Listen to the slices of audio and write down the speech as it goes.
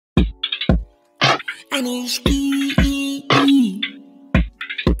I need ski. I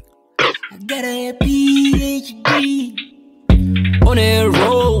got a PhD. On a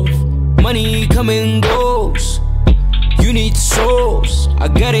roll, money come and goes. You need souls, I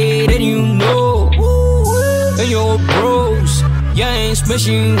got it and you know. And your bros, yeah, I ain't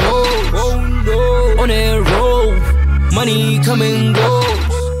smashing holes. Oh no. On a roll, money come and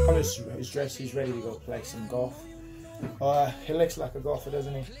goes. He's dressed, he's ready to go play some golf. He looks like a golfer,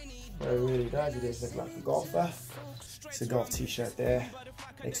 doesn't he? Well, he really does, he does look like a golfer. It's a golf t-shirt there.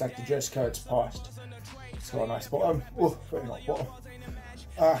 Looks like the dress code's passed. It's got a nice bottom. Oh, very nice bottom.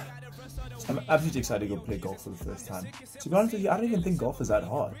 I'm absolutely excited to go play golf for the first time. To be honest with you, I don't even think golf is that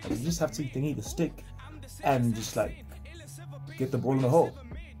hard. Like, you just have to thingy the stick and just like get the ball in the hole.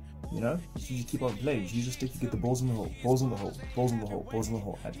 You know? You just keep on playing. You just stick, you get the balls in the hole, balls in the hole, balls in the hole, balls in the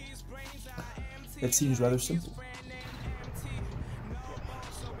hole. And it seems rather simple.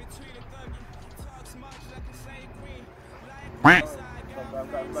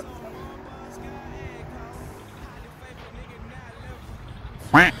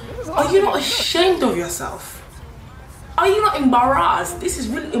 Are you not ashamed of yourself? Are you not embarrassed? This is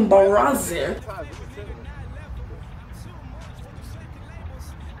really embarrassing.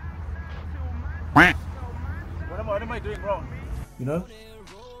 What am I doing wrong? You know?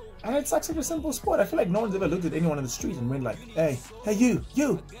 And it's like such a simple sport. I feel like no one's ever looked at anyone in the street and went like, hey you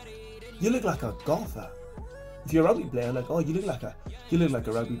look like a golfer. If you're a rugby player, like, oh, you look like a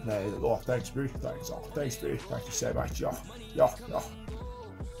rugby player. Like, oh, thanks, bro. Thanks, oh, thanks, bro. Thank you so much. Yeah.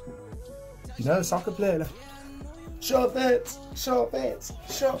 You know, a soccer player, like, short bits.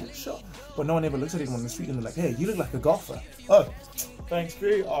 But no one ever looks at anyone in the street and they're like, hey, you look like a golfer. Oh, thanks,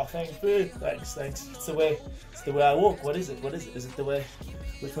 bro. Oh, thanks, bro. Thanks. It's the way I walk. What is it? Is it the way?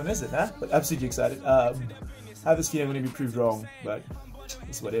 Which one is it, huh? But absolutely excited. I have this feeling I'm going to be proved wrong, but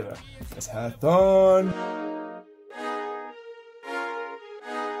it's whatever. Let's have fun.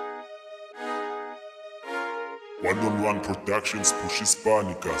 One-on-one Productions pushes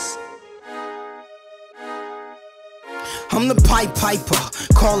Panicas. I'm the Pied Piper,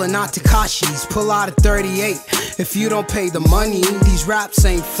 calling out Takashis, pull out a 38. If you don't pay the money, these raps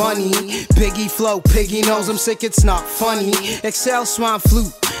ain't funny. Biggie flow, piggy knows I'm sick, it's not funny. Excel swine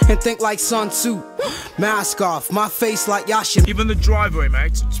flute, and think like Sun Tzu. Mask off, my face like Yashin. Even the driveway,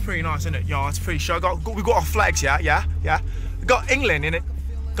 mate, it's pretty nice, isn't it? Yeah, it's pretty sure. We got our flags, yeah. We got England in it.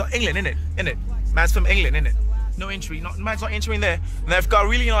 Man's from England, innit? No entry, man's not entering there. And they've got a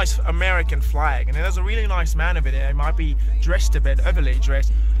really nice American flag, and there's a really nice man over there. He might be dressed a bit, overly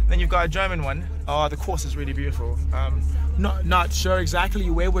dressed. And then you've got a German one. Oh, the course is really beautiful. Not sure exactly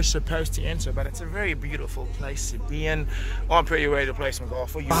where we're supposed to enter, but it's a very beautiful place to be in. Oh, I'm pretty ready to play some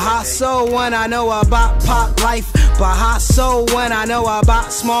golf. So when I know about pop life, so when I know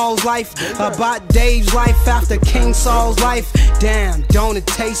about Small's life, about Dave's life after King Saul's life. Damn, don't it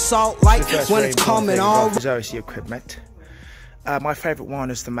taste salt like when it's coming on? There's obviously equipment. My favorite one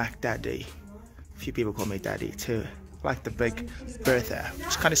is the Mac Daddy. A few people call me Daddy too. Like the Big Bertha,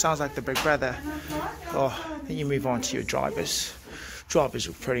 which kind of sounds like the Big Brother. Oh, then you move on to your drivers. Drivers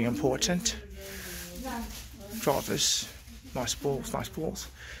are pretty important. Drivers, nice balls.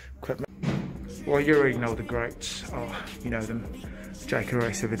 Equipment. Well, you already know the greats. Oh, you know them. Jake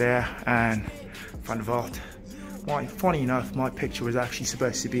Race over there and Van Vaart. Funny enough, my picture was actually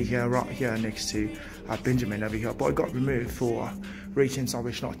supposed to be here, right here next to Benjamin over here, but it got removed for reasons I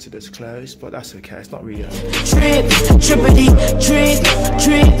wish not to disclose, but that's okay, it's not really Trippity,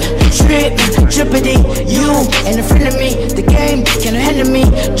 you and a friend of me, the game can handle me.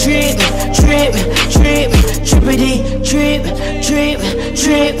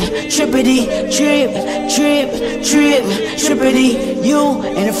 Trippity, you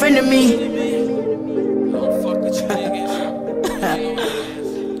and a friend of me.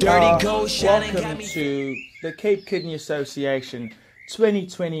 Welcome to the Cape Kidney Association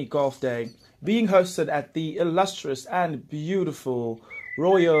 2020 Golf Day, being hosted at the illustrious and beautiful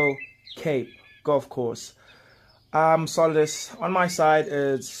Royal Cape Golf Course. Solidus. On my side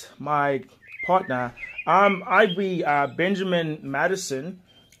is my partner. I'd be Benjamin Madison.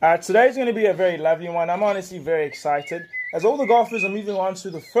 Today's going to be a very lovely one. I'm honestly very excited. As all the golfers are moving on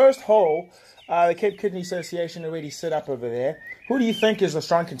to the first hole, the Cape Kidney Association already set up over there. Who do you think is a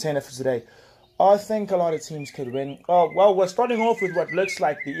strong contender for today? I think a lot of teams could win. Oh, well, we're starting off with what looks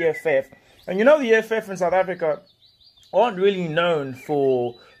like the EFF. And you know the EFF in South Africa aren't really known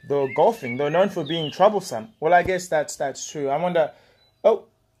for the golfing. They're known for being troublesome. Well, I guess that's true. I wonder... Oh,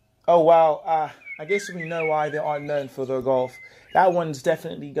 wow. I guess we know why they aren't known for their golf. That one's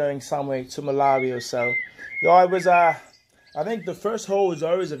definitely going somewhere to Malawi or so. Yeah, I think the first hole is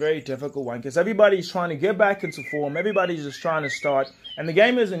always a very difficult one because everybody's trying to get back into form. Everybody's just trying to start. And the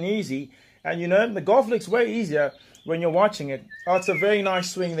game isn't easy. And, you know, the golf looks way easier when you're watching it. Oh, it's a very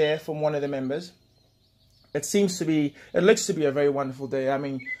nice swing there from one of the members. It looks to be a very wonderful day. I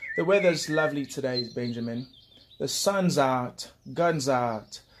mean, the weather's lovely today, Benjamin. The sun's out, guns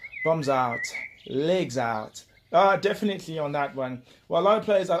out, bombs out, legs out. Definitely on that one. Well, a lot of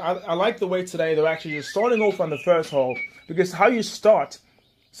players, I like the way today they're actually just starting off on the first hole, because how you start,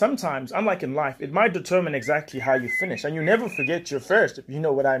 sometimes, unlike in life, it might determine exactly how you finish, and you never forget your first, if you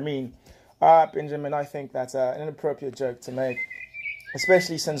know what I mean. Benjamin, I think that's an inappropriate joke to make,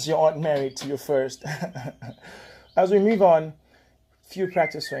 especially since you aren't married to your first. As we move on, few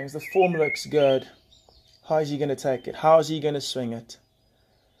practice swings. The form looks good. How is he going to take it? How is he going to swing it?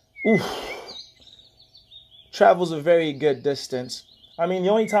 Oof. Travels a very good distance. I mean, the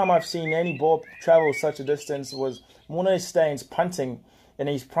only time I've seen any ball travel such a distance was Morné Steyn's punting in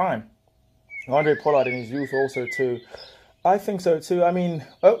his prime. Andre Pollard in his youth also too. I think so too. I mean,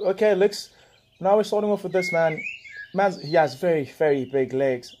 okay, looks. Now we're starting off with this man. He has very, very big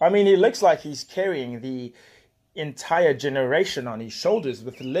legs. I mean, he looks like he's carrying the entire generation on his shoulders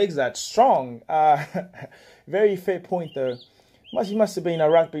with legs that strong. Very fair point though. He must have been a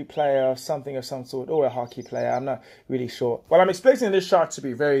rugby player or something of some sort, or a hockey player. I'm not really sure. Well, I'm expecting this shot to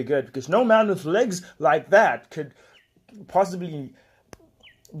be very good because no man with legs like that could possibly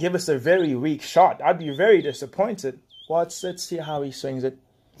give us a very weak shot. I'd be very disappointed. Well, let's see how he swings it.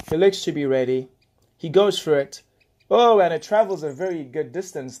 He looks to be ready. He goes for it. Oh, and it travels a very good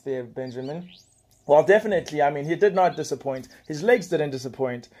distance there, Benjamin. Well, definitely, I mean, he did not disappoint. His legs didn't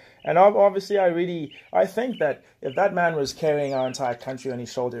disappoint. And obviously, I think that if that man was carrying our entire country on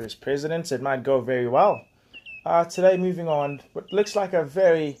his shoulder as president, it might go very well. Today, moving on, what looks like a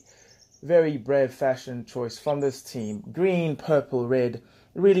very, very brave fashion choice from this team. Green, purple, red.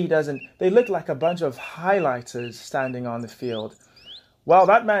 It really doesn't. They look like a bunch of highlighters standing on the field. Well,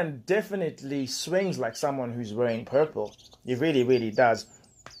 that man definitely swings like someone who's wearing purple. He really, really does.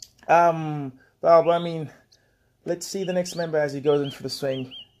 Well, I mean, let's see the next member as he goes in for the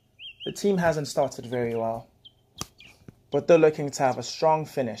swing. The team hasn't started very well, but they're looking to have a strong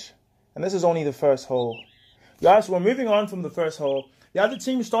finish. And this is only the first hole. Guys, we're moving on from the first hole. The other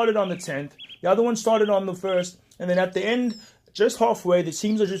team started on the 10th. The other one started on the 1st. And then at the end, just halfway, the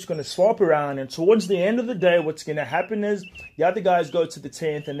teams are just going to swap around. And towards the end of the day, what's going to happen is the other guys go to the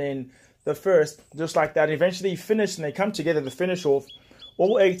 10th and then the 1st, just like that. Eventually finish and they come together to finish off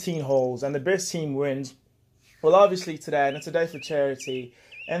all 18 holes, and the best team wins. Well, obviously today, and it's a day for charity,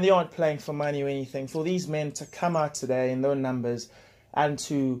 and they aren't playing for money or anything, for these men to come out today in their numbers and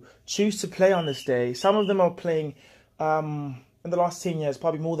to choose to play on this day. Some of them are playing, in the last 10 years,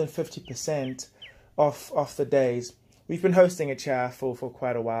 probably more than 50% of the days. We've been hosting it here for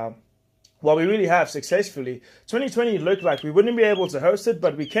quite a while. Well, we really have successfully. 2020 looked like we wouldn't be able to host it,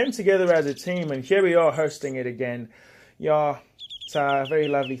 but we came together as a team, and here we are hosting it again. Yeah. It's a very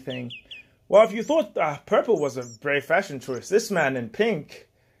lovely thing. Well, if you thought purple was a brave fashion choice, this man in pink,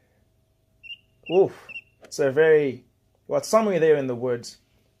 oof, it's a very, well, it's somewhere there in the woods,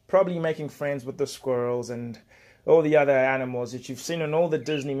 probably making friends with the squirrels and all the other animals that you've seen in all the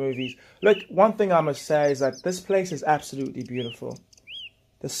Disney movies. Look, one thing I must say is that this place is absolutely beautiful.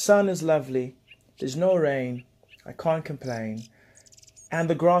 The sun is lovely. There's no rain. I can't complain. And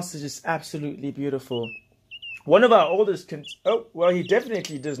the grass is just absolutely beautiful. One of our oldest he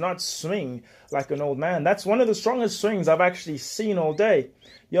definitely does not swing like an old man. That's one of the strongest swings I've actually seen all day.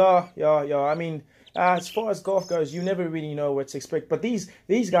 Yeah. I mean, as far as golf goes, you never really know what to expect. But these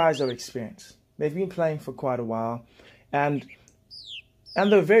guys are experienced. They've been playing for quite a while. And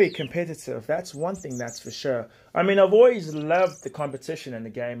they're very competitive. That's one thing, that's for sure. I mean, I've always loved the competition in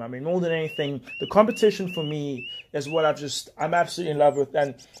the game. I mean, more than anything, the competition for me is what I'm absolutely in love with.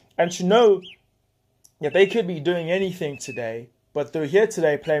 And to know, yeah, they could be doing anything today, but they're here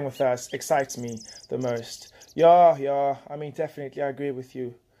today playing with us excites me the most. Yeah, I mean, definitely, I agree with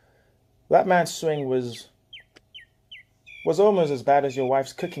you. That man's swing was almost as bad as your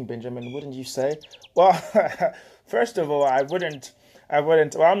wife's cooking, Benjamin, wouldn't you say? Well, first of all, I wouldn't,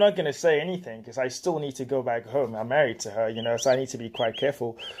 well, I'm not going to say anything because I still need to go back home. I'm married to her, so I need to be quite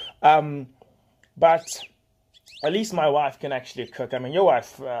careful. But at least my wife can actually cook. I mean, your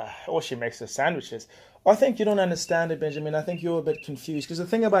wife, all she makes is sandwiches. I think you don't understand it, Benjamin. I think you're a bit confused. Because the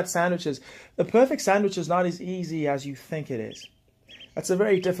thing about sandwiches, the perfect sandwich is not as easy as you think it is. It's a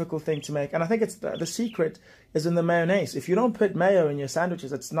very difficult thing to make. And I think it's the secret is in the mayonnaise. If you don't put mayo in your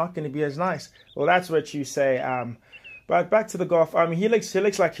sandwiches, it's not going to be as nice. Well, that's what you say. But back to the golf. I mean, he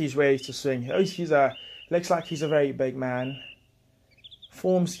looks like he's ready to swing. He's Looks like he's a very big man.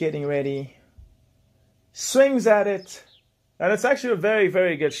 Form's getting ready. Swings at it. And it's actually a very,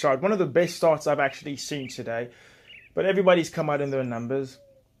 very good shot. One of the best starts I've actually seen today. But everybody's come out in their numbers.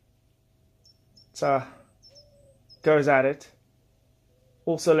 So, goes at it.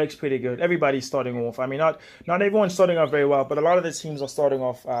 Also looks pretty good. Everybody's starting off. I mean, not everyone's starting off very well, but a lot of the teams are starting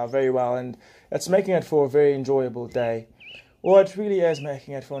off very well. And it's making it for a very enjoyable day. Well, it really is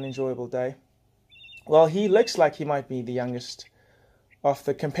making it for an enjoyable day. Well, he looks like he might be the youngest of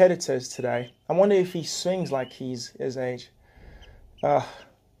the competitors today. I wonder if he swings like he's his age. I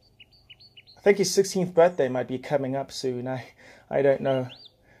think his 16th birthday might be coming up soon. I don't know.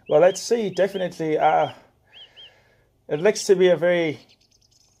 Well, let's see. Definitely, it looks to be a very...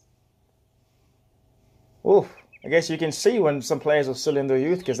 Oh, I guess you can see when some players are still in their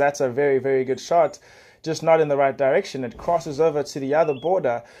youth, because that's a very, very good shot. Just not in the right direction. It crosses over to the other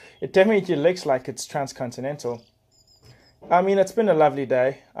border. It definitely looks like it's transcontinental. I mean, it's been a lovely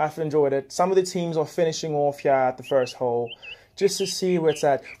day. I've enjoyed it. Some of the teams are finishing off here at the first hole, just to see where it's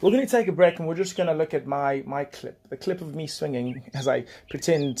at. We're going to take a break, and we're just going to look at my clip. The clip of me swinging as I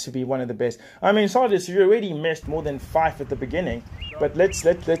pretend to be one of the best. I mean, Sardis, you already missed more than 5 at the beginning. But let's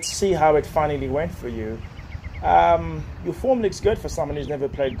see how it finally went for you. Your form looks good for someone who's never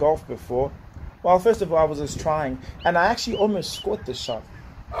played golf before. Well, first of all, I was just trying, and I actually almost scored this shot.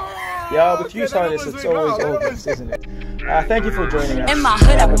 Yeah, with you, Sardis, it's always obvious, isn't it? Thank you for joining us. In my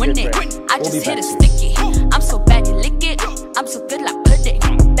hood, I'm winning. I just hit a sticky. I'm so bad, you lick it. I'm so good like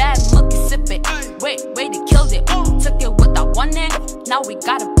pudding. Bad monkey sip it. Wait, they killed it. Took it without wanting. Now we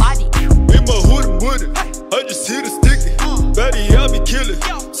got a body. In my hood, I'm winning. I just hit a sticky. Baddie, I be killing.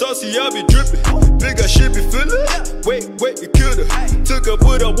 Saucy, I be dripping. Big, I shit be feeling. Wait, they killed her. Took up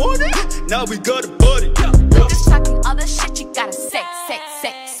what I wanted. Now we got a body. Just talking all the shit you gotta say.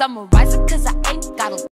 Summarize it, cause I ain't got a